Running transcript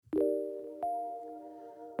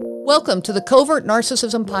Welcome to the Covert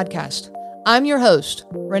Narcissism Podcast. I'm your host,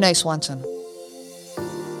 Renee Swanson.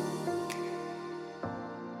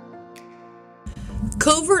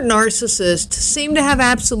 Covert narcissists seem to have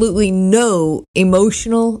absolutely no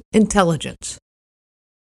emotional intelligence.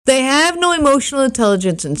 They have no emotional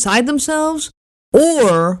intelligence inside themselves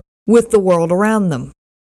or with the world around them.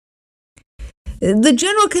 The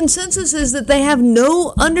general consensus is that they have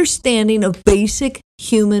no understanding of basic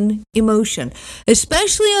human emotion,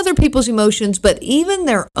 especially other people's emotions, but even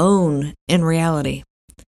their own in reality.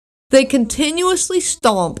 They continuously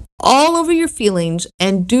stomp all over your feelings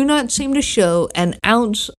and do not seem to show an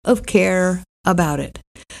ounce of care about it.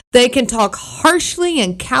 They can talk harshly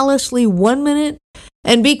and callously 1 minute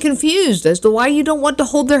and be confused as to why you don't want to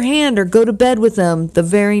hold their hand or go to bed with them the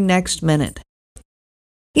very next minute.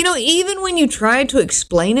 Even when you try to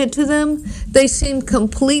explain it to them, they seem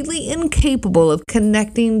completely incapable of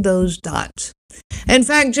connecting those dots. In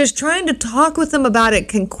fact, just trying to talk with them about it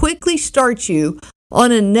can quickly start you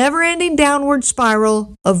on a never-ending downward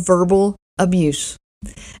spiral of verbal abuse.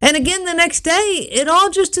 And again, the next day, it all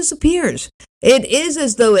just disappears. It is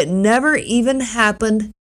as though it never even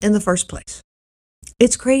happened in the first place.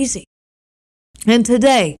 It's crazy. And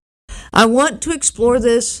today, I want to explore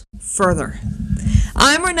this further.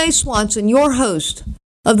 I'm Renee Swanson, your host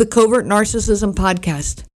of the Covert Narcissism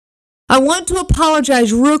Podcast. I want to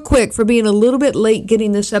apologize real quick for being a little bit late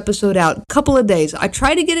getting this episode out. A couple of days. I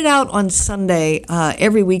try to get it out on Sunday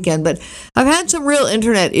every weekend, but I've had some real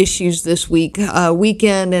internet issues this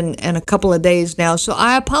weekend and a couple of days now, so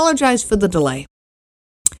I apologize for the delay.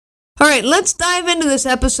 All right, let's dive into this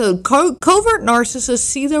episode. Covert narcissists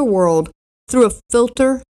see their world through a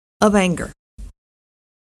filter of anger.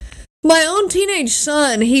 My own teenage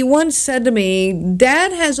son, he once said to me,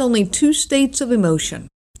 "Dad has only two states of emotion,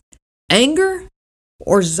 anger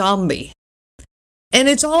or zombie. And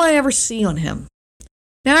it's all I ever see on him."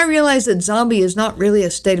 Now I realize that zombie is not really a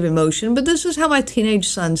state of emotion, but this is how my teenage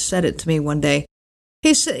son said it to me one day.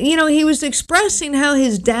 He said, he was expressing how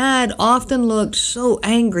his dad often looked so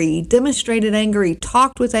angry. He demonstrated anger. He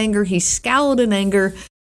talked with anger. He scowled in anger.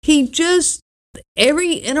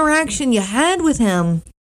 Every interaction you had with him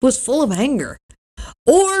was full of anger.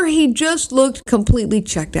 Or he just looked completely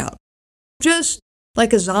checked out. Just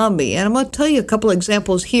like a zombie. And I'm going to tell you a couple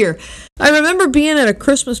examples here. I remember being at a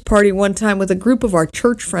Christmas party one time with a group of our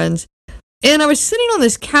church friends. And I was sitting on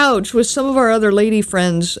this couch with some of our other lady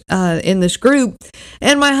friends in this group.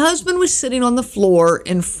 And my husband was sitting on the floor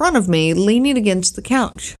in front of me, leaning against the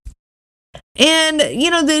couch. And,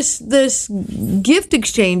 this gift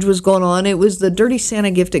exchange was going on. It was the Dirty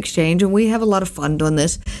Santa gift exchange, and we have a lot of fun doing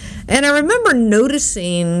this. And I remember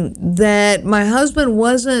noticing that my husband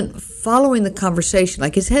wasn't following the conversation.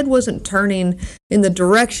 Like his head wasn't turning in the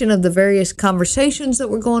direction of the various conversations that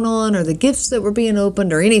were going on or the gifts that were being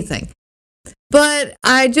opened or anything. But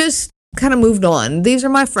I just kind of moved on. These are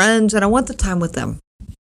my friends, and I want the time with them.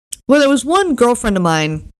 Well, there was one girlfriend of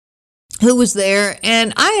mine who was there,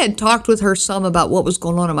 and I had talked with her some about what was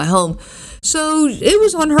going on in my home. So it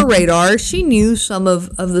was on her radar. She knew some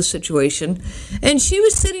of the situation, and she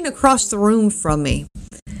was sitting across the room from me.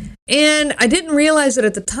 And I didn't realize it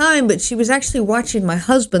at the time, but she was actually watching my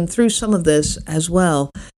husband through some of this as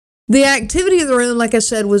well. The activity of the room, like I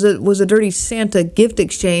said, was a Dirty Santa gift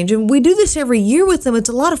exchange, and we do this every year with them. It's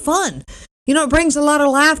a lot of fun. It brings a lot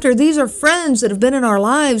of laughter. These are friends that have been in our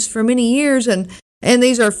lives for many years, and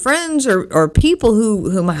these are friends or people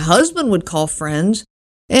who my husband would call friends.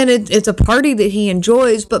 And it's a party that he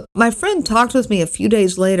enjoys. But my friend talked with me a few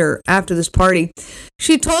days later after this party.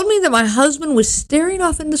 She told me that my husband was staring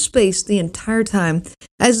off into space the entire time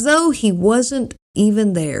as though he wasn't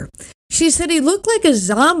even there. She said he looked like a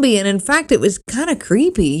zombie, and in fact, it was kind of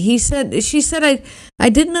creepy. She said, I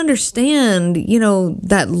didn't understand,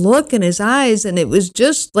 that look in his eyes, and it was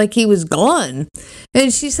just like he was gone.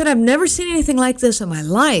 And she said, I've never seen anything like this in my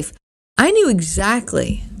life. I knew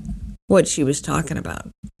exactly what she was talking about.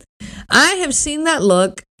 I have seen that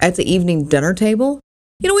look at the evening dinner table.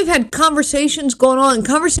 We've had conversations going on,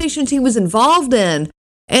 conversations he was involved in.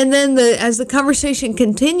 And then as the conversation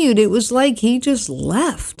continued, it was like he just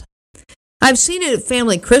left. I've seen it at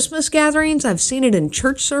family Christmas gatherings. I've seen it in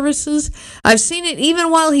church services. I've seen it even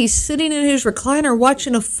while he's sitting in his recliner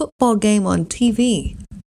watching a football game on TV.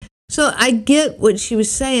 So I get what she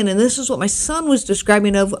was saying, and this is what my son was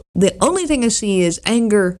describing of the only thing I see is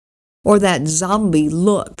anger or that zombie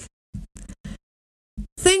look.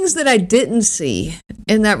 Things that I didn't see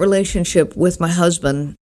in that relationship with my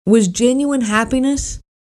husband was genuine happiness,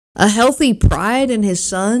 a healthy pride in his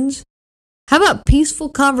sons. How about peaceful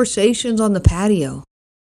conversations on the patio?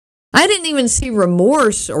 I didn't even see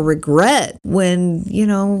remorse or regret when,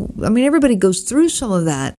 everybody goes through some of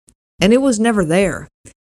that, and it was never there.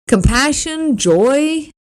 Compassion, joy,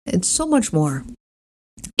 and so much more.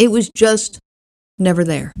 It was just never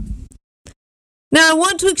there. Now, I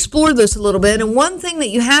want to explore this a little bit, and one thing that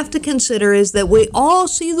you have to consider is that we all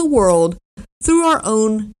see the world through our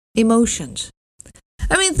own emotions.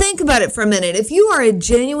 Think about it for a minute. If you are a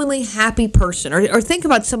genuinely happy person, or think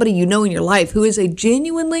about somebody you know in your life who is a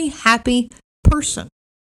genuinely happy person,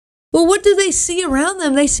 well, what do they see around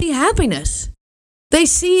them? They see happiness. They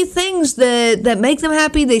see things that make them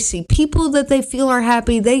happy. They see people that they feel are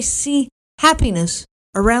happy. They see happiness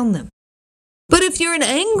around them. But if you're an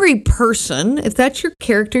angry person, if that's your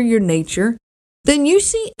character, your nature, then you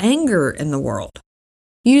see anger in the world.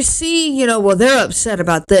 You see, well, they're upset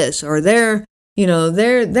about this, or they're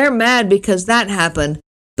mad because that happened.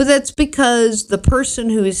 But that's because the person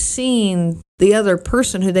who is seeing the other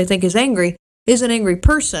person who they think is angry is an angry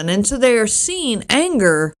person. And so they are seeing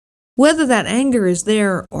anger, whether that anger is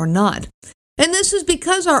there or not. And this is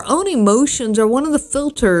because our own emotions are one of the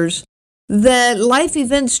filters that life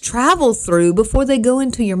events travel through before they go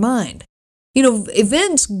into your mind.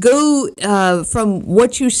 Events go from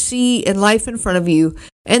what you see in life in front of you,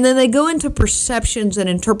 and then they go into perceptions and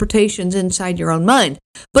interpretations inside your own mind.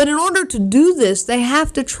 But in order to do this, they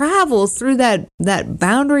have to travel through that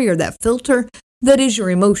boundary or that filter that is your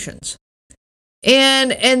emotions.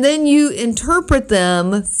 And then you interpret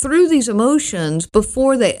them through these emotions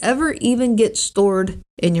before they ever even get stored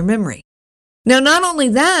in your memory. Now, not only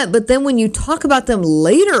that, but then when you talk about them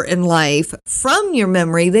later in life from your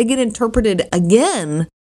memory, they get interpreted again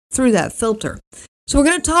through that filter. So we're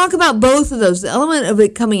going to talk about both of those, the element of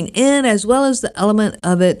it coming in as well as the element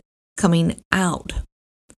of it coming out.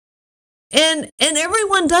 And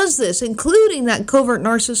everyone does this, including that covert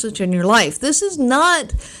narcissist in your life. This is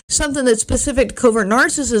not something that's specific to covert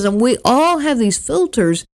narcissism. We all have these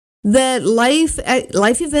filters that life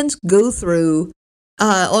events go through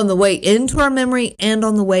on the way into our memory and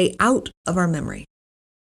on the way out of our memory.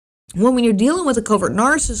 When you're dealing with a covert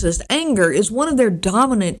narcissist, anger is one of their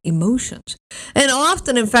dominant emotions. And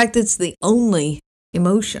often, in fact, it's the only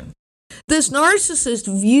emotion. This narcissist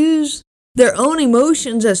views their own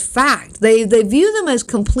emotions as fact. They view them as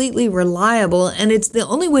completely reliable, and it's the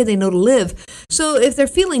only way they know to live. So if they're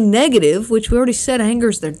feeling negative, which we already said anger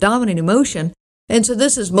is their dominant emotion, and so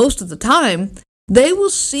this is most of the time, they will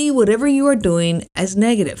see whatever you are doing as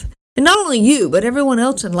negative. And not only you, but everyone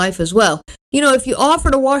else in life as well. If you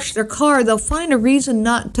offer to wash their car, they'll find a reason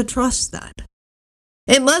not to trust that.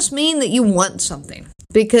 It must mean that you want something,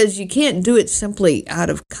 because you can't do it simply out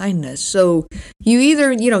of kindness. So you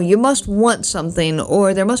either, you must want something,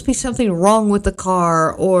 or there must be something wrong with the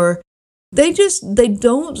car, or they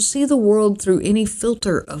don't see the world through any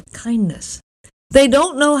filter of kindness. They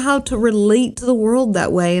don't know how to relate to the world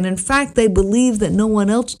that way, and in fact, they believe that no one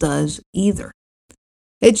else does either.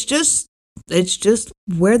 It's just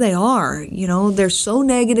where they are. They're so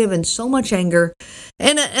negative and so much anger,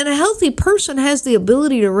 and a healthy person has the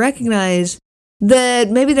ability to recognize that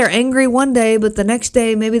maybe they're angry one day, but the next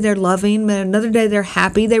day maybe they're loving, another day they're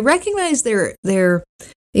happy. They recognize their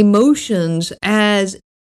emotions as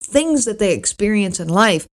things that they experience in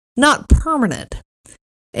life, not permanent.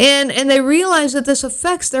 And they realize that this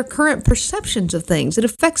affects their current perceptions of things. It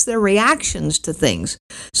affects their reactions to things.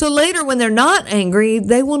 So later, when they're not angry,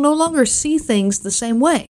 they will no longer see things the same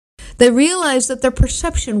way. They realize that their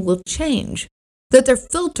perception will change, that their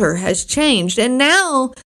filter has changed. And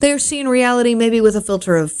now they're seeing reality maybe with a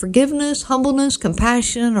filter of forgiveness, humbleness,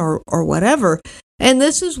 compassion, or whatever. And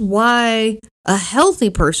this is why a healthy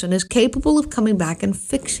person is capable of coming back and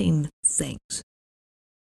fixing things.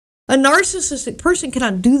 A narcissistic person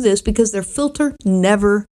cannot do this because their filter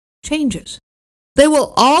never changes. They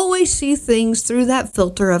will always see things through that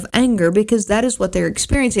filter of anger because that is what they're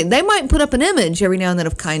experiencing. They might put up an image every now and then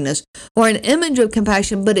of kindness or an image of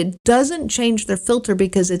compassion, but it doesn't change their filter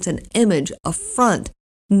because it's an image, a front,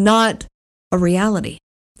 not a reality.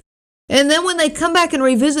 And then when they come back and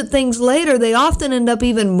revisit things later, they often end up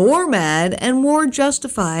even more mad and more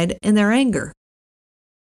justified in their anger.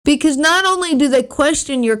 Because not only do they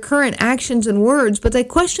question your current actions and words, but they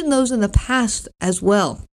question those in the past as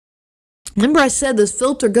well. Remember I said this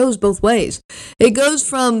filter goes both ways. It goes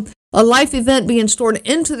from a life event being stored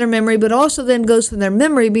into their memory, but also then goes from their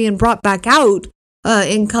memory being brought back out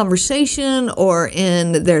in conversation or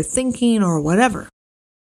in their thinking or whatever.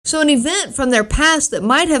 So an event from their past that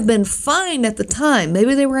might have been fine at the time,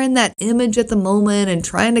 maybe they were in that image at the moment and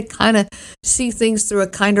trying to kind of see things through a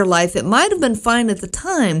kinder life. It might have been fine at the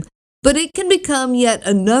time, but it can become yet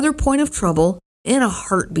another point of trouble in a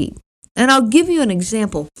heartbeat. And I'll give you an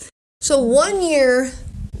example. So 1 year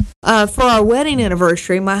for our wedding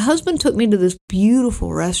anniversary, my husband took me to this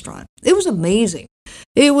beautiful restaurant. It was amazing.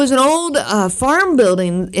 It was an old farm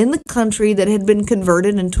building in the country that had been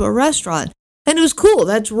converted into a restaurant. And it was cool.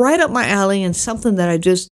 That's right up my alley and something that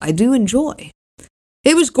I do enjoy.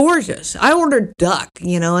 It was gorgeous. I ordered duck,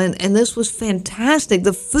 and this was fantastic.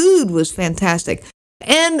 The food was fantastic.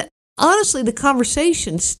 And honestly, the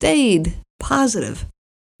conversation stayed positive.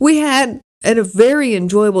 We had a very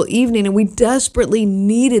enjoyable evening, and we desperately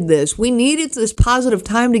needed this. We needed this positive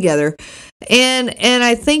time together. And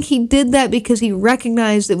I think he did that because he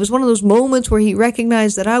recognized, it was one of those moments where he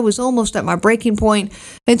recognized that I was almost at my breaking point.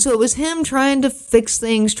 And so it was him trying to fix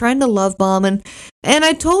things, trying to love bomb. And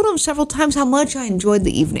I told him several times how much I enjoyed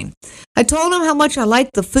the evening. I told him how much I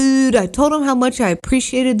liked the food. I told him how much I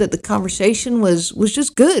appreciated that the conversation was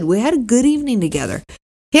just good. We had a good evening together.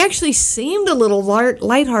 He actually seemed a little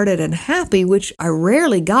lighthearted and happy, which I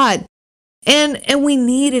rarely got. And we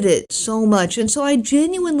needed it so much. And so I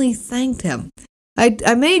genuinely thanked him.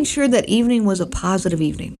 I made sure that evening was a positive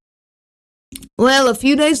evening. Well, a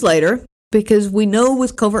few days later, because we know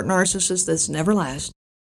with covert narcissists this never lasts,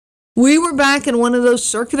 we were back in one of those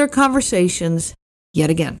circular conversations yet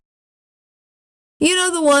again.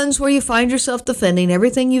 The ones where you find yourself defending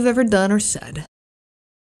everything you've ever done or said.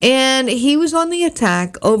 And he was on the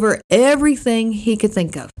attack over everything he could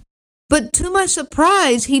think of. But to my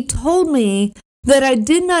surprise, he told me that I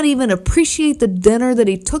did not even appreciate the dinner that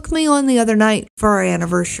he took me on the other night for our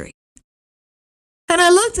anniversary. And I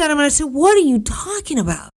looked at him and I said, "What are you talking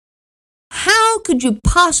about? How could you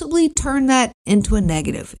possibly turn that into a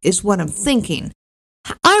negative?" is what I'm thinking.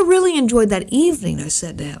 "I really enjoyed that evening," I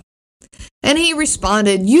said to him. And he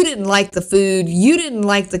responded, "You didn't like the food. You didn't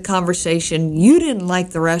like the conversation. You didn't like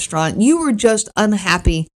the restaurant. You were just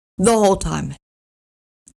unhappy the whole time."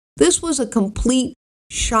 This was a complete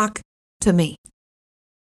shock to me.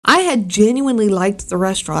 I had genuinely liked the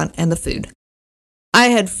restaurant and the food. I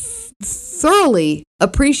had thoroughly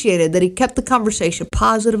appreciated that he kept the conversation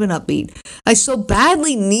positive and upbeat. I so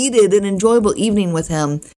badly needed an enjoyable evening with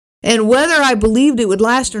him. And whether I believed it would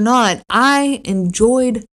last or not, I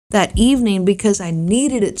enjoyed that evening because I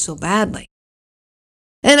needed it so badly.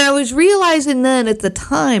 And I was realizing then at the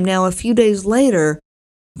time, now a few days later,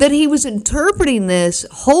 that he was interpreting this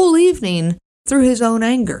whole evening through his own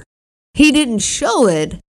anger. He didn't show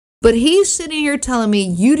it, but he's sitting here telling me,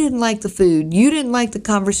 "You didn't like the food, you didn't like the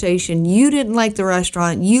conversation, you didn't like the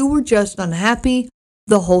restaurant, you were just unhappy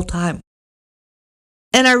the whole time."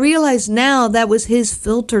 And I realize now that was his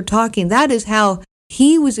filter talking. That is how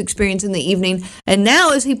he was experiencing the evening. And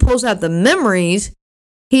now as he pulls out the memories,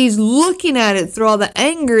 he's looking at it through all the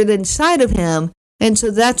anger that's inside of him. And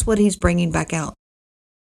so that's what he's bringing back out.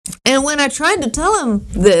 And when I tried to tell him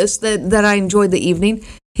this, that I enjoyed the evening,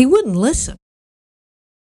 he wouldn't listen.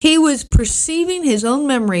 He was perceiving his own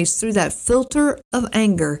memories through that filter of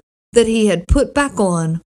anger that he had put back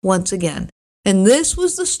on once again. And this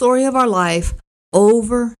was the story of our life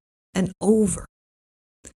over and over.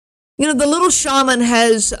 The little shaman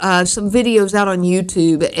has some videos out on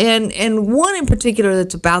YouTube, and one in particular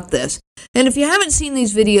that's about this. And if you haven't seen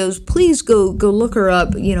these videos, please go look her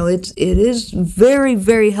up. It is very,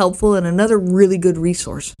 very helpful and another really good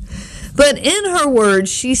resource. But in her words,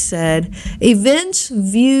 she said, "Events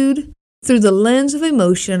viewed through the lens of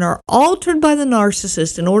emotion are altered by the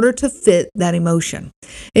narcissist in order to fit that emotion.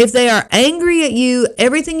 If they are angry at you,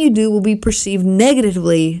 everything you do will be perceived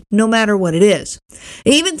negatively, no matter what it is.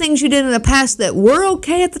 Even things you did in the past that were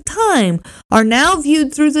okay at the time are now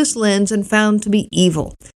viewed through this lens and found to be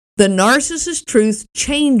evil. The narcissist's truth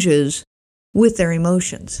changes with their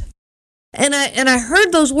emotions." And I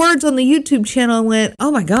heard those words on the YouTube channel and went,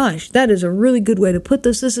 "Oh my gosh, that is a really good way to put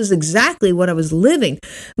this. This is exactly what I was living."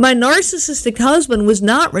 My narcissistic husband was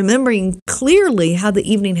not remembering clearly how the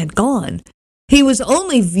evening had gone. He was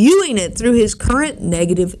only viewing it through his current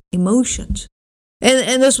negative emotions.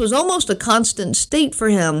 And this was almost a constant state for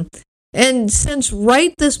him. And since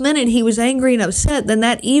right this minute he was angry and upset, then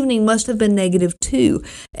that evening must have been negative too.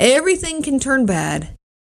 Everything can turn bad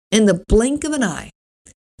in the blink of an eye,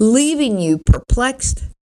 leaving you perplexed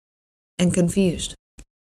and confused.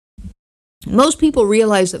 Most people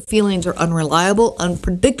realize that feelings are unreliable,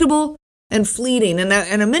 unpredictable, and fleeting. And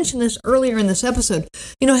I mentioned this earlier in this episode.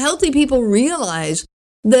 Healthy people realize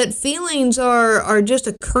that feelings are just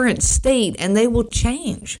a current state and they will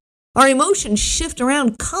change. Our emotions shift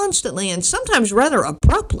around constantly and sometimes rather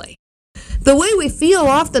abruptly. The way we feel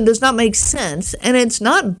often does not make sense, and it's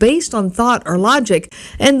not based on thought or logic,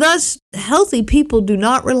 and thus healthy people do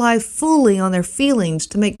not rely fully on their feelings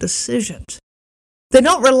to make decisions. They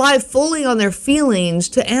don't rely fully on their feelings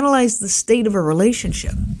to analyze the state of a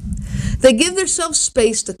relationship. They give themselves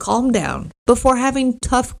space to calm down before having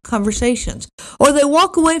tough conversations, or they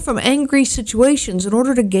walk away from angry situations in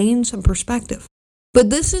order to gain some perspective. But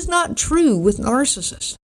this is not true with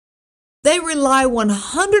narcissists. They rely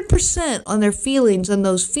 100% on their feelings, and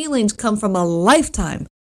those feelings come from a lifetime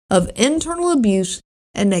of internal abuse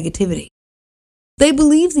and negativity. They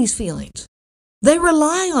believe these feelings. They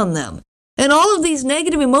rely on them. And all of these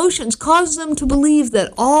negative emotions cause them to believe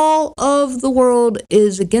that all of the world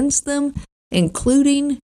is against them,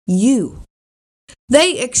 including you.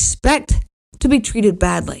 They expect to be treated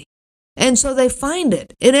badly, and so they find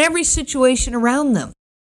it in every situation around them.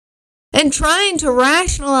 And trying to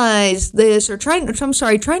rationalize this, or trying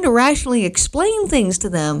to rationally explain things to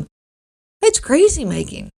them, it's crazy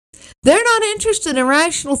making. They're not interested in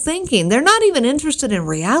rational thinking. They're not even interested in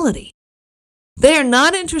reality. They are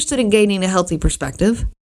not interested in gaining a healthy perspective.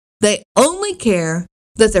 They only care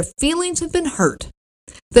that their feelings have been hurt,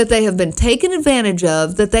 that they have been taken advantage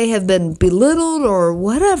of, that they have been belittled or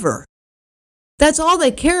whatever. That's all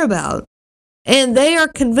they care about. And they are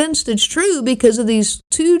convinced it's true because of these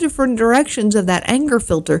two different directions of that anger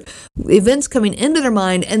filter, events coming into their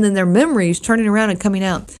mind and then their memories turning around and coming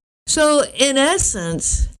out. So in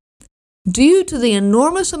essence, due to the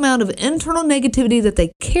enormous amount of internal negativity that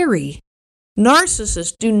they carry,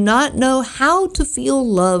 narcissists do not know how to feel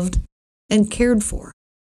loved and cared for.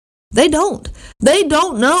 They don't. They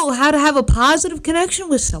don't know how to have a positive connection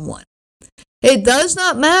with someone. It does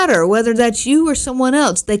not matter whether that's you or someone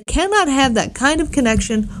else. They cannot have that kind of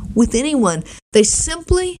connection with anyone. They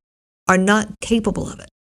simply are not capable of it.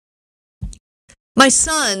 My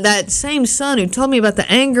son, that same son who told me about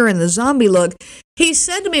the anger and the zombie look, he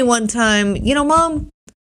said to me one time, Mom,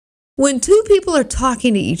 when two people are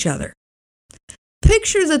talking to each other,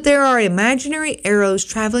 picture that there are imaginary arrows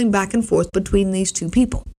traveling back and forth between these two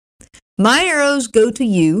people. My arrows go to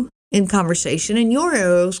you in conversation, and your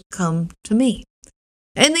arrows come to me.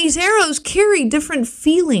 And these arrows carry different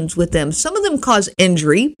feelings with them. Some of them cause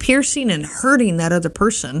injury, piercing and hurting that other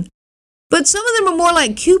person. But some of them are more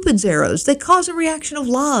like Cupid's arrows. They cause a reaction of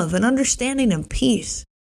love and understanding and peace.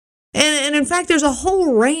 And in fact, there's a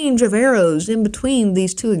whole range of arrows in between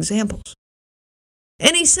these two examples.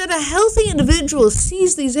 And he said a healthy individual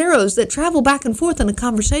sees these arrows that travel back and forth in a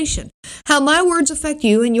conversation. How my words affect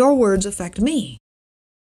you and your words affect me.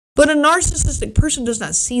 But a narcissistic person does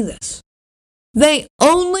not see this. They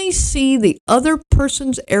only see the other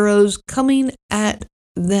person's arrows coming at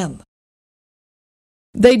them.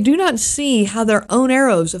 They do not see how their own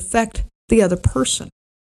arrows affect the other person.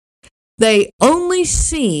 They only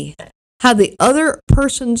see how the other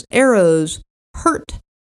person's arrows hurt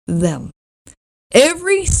them.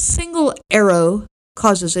 Every single arrow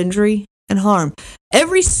causes injury and harm.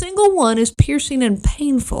 Every single one is piercing and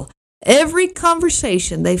painful. Every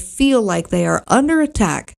conversation, they feel like they are under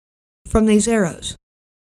attack from these arrows.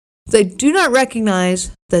 They do not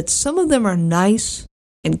recognize that some of them are nice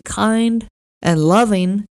and kind and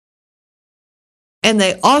loving, and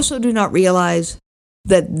they also do not realize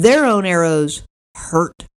that their own arrows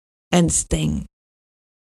hurt and sting.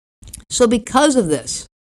 So because of this,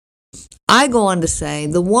 I go on to say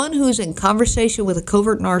the one who is in conversation with a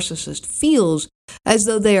covert narcissist feels as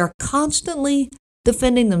though they are constantly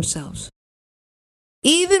defending themselves.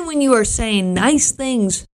 Even when you are saying nice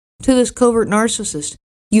things to this covert narcissist,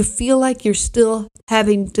 you feel like you're still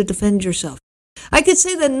having to defend yourself. I could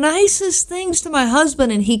say the nicest things to my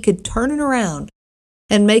husband and he could turn it around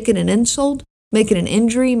and make it an insult, make it an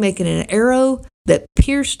injury, make it an arrow that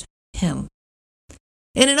pierced him.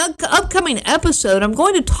 In an upcoming episode, I'm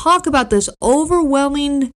going to talk about this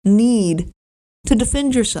overwhelming need to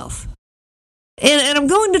defend yourself. And I'm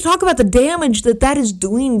going to talk about the damage that is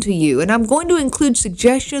doing to you. And I'm going to include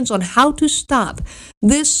suggestions on how to stop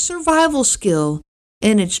this survival skill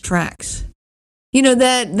in its tracks.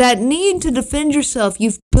 That need to defend yourself,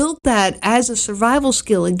 you've built that as a survival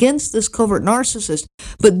skill against this covert narcissist.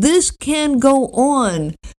 But this can go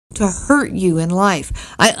on to hurt you in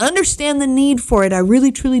life. I understand the need for it. I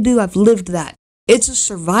really, truly do. I've lived that. It's a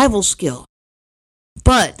survival skill.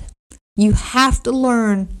 But you have to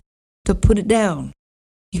learn to put it down.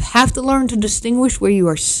 You have to learn to distinguish where you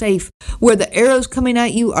are safe, where the arrows coming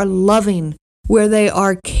at you are loving, where they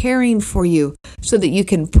are caring for you, so that you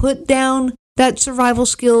can put down that survival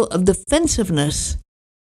skill of defensiveness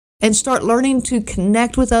and start learning to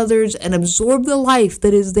connect with others and absorb the life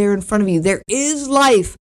that is there in front of you. There is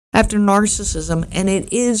life after narcissism, and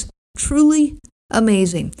it is truly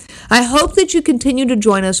amazing. I hope that you continue to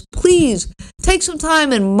join us. Please take some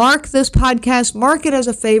time and mark this podcast, mark it as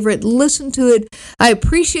a favorite, listen to it. I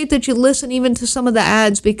appreciate that you listen even to some of the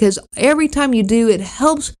ads, because every time you do, it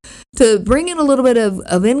helps to bring in a little bit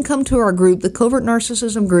of income to our group, the Covert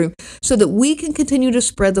Narcissism group, so that we can continue to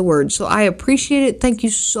spread the word. So I appreciate it. Thank you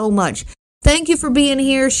so much. Thank you for being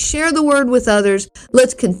here. Share the word with others.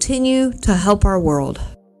 Let's continue to help our world.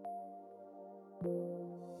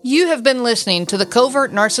 You have been listening to the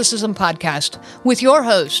Covert Narcissism Podcast with your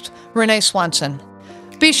host, Renee Swanson.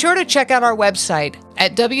 Be sure to check out our website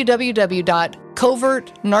at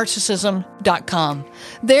www.covertnarcissism.com.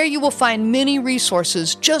 There you will find many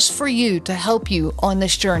resources just for you to help you on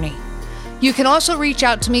this journey. You can also reach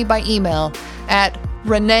out to me by email at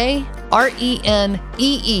Renee,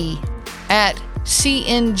 RENEE, at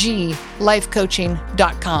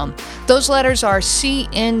cnglifecoaching.com. Those letters are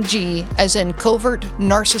CNG, as in Covert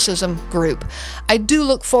Narcissism Group. I do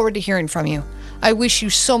look forward to hearing from you. I wish you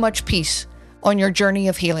so much peace on your journey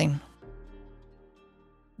of healing.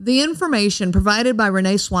 The information provided by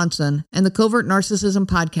Renee Swanson and the Covert Narcissism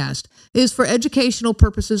Podcast is for educational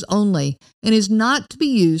purposes only and is not to be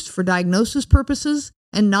used for diagnosis purposes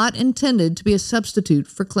and not intended to be a substitute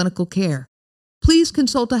for clinical care. Please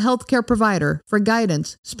consult a healthcare provider for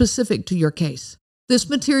guidance specific to your case. This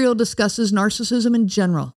material discusses narcissism in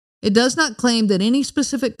general. It does not claim that any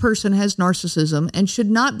specific person has narcissism and should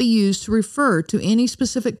not be used to refer to any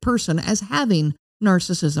specific person as having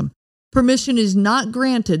narcissism. Permission is not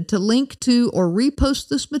granted to link to or repost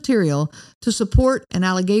this material to support an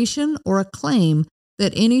allegation or a claim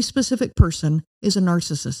that any specific person is a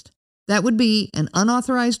narcissist. That would be an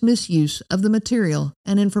unauthorized misuse of the material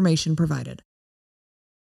and information provided.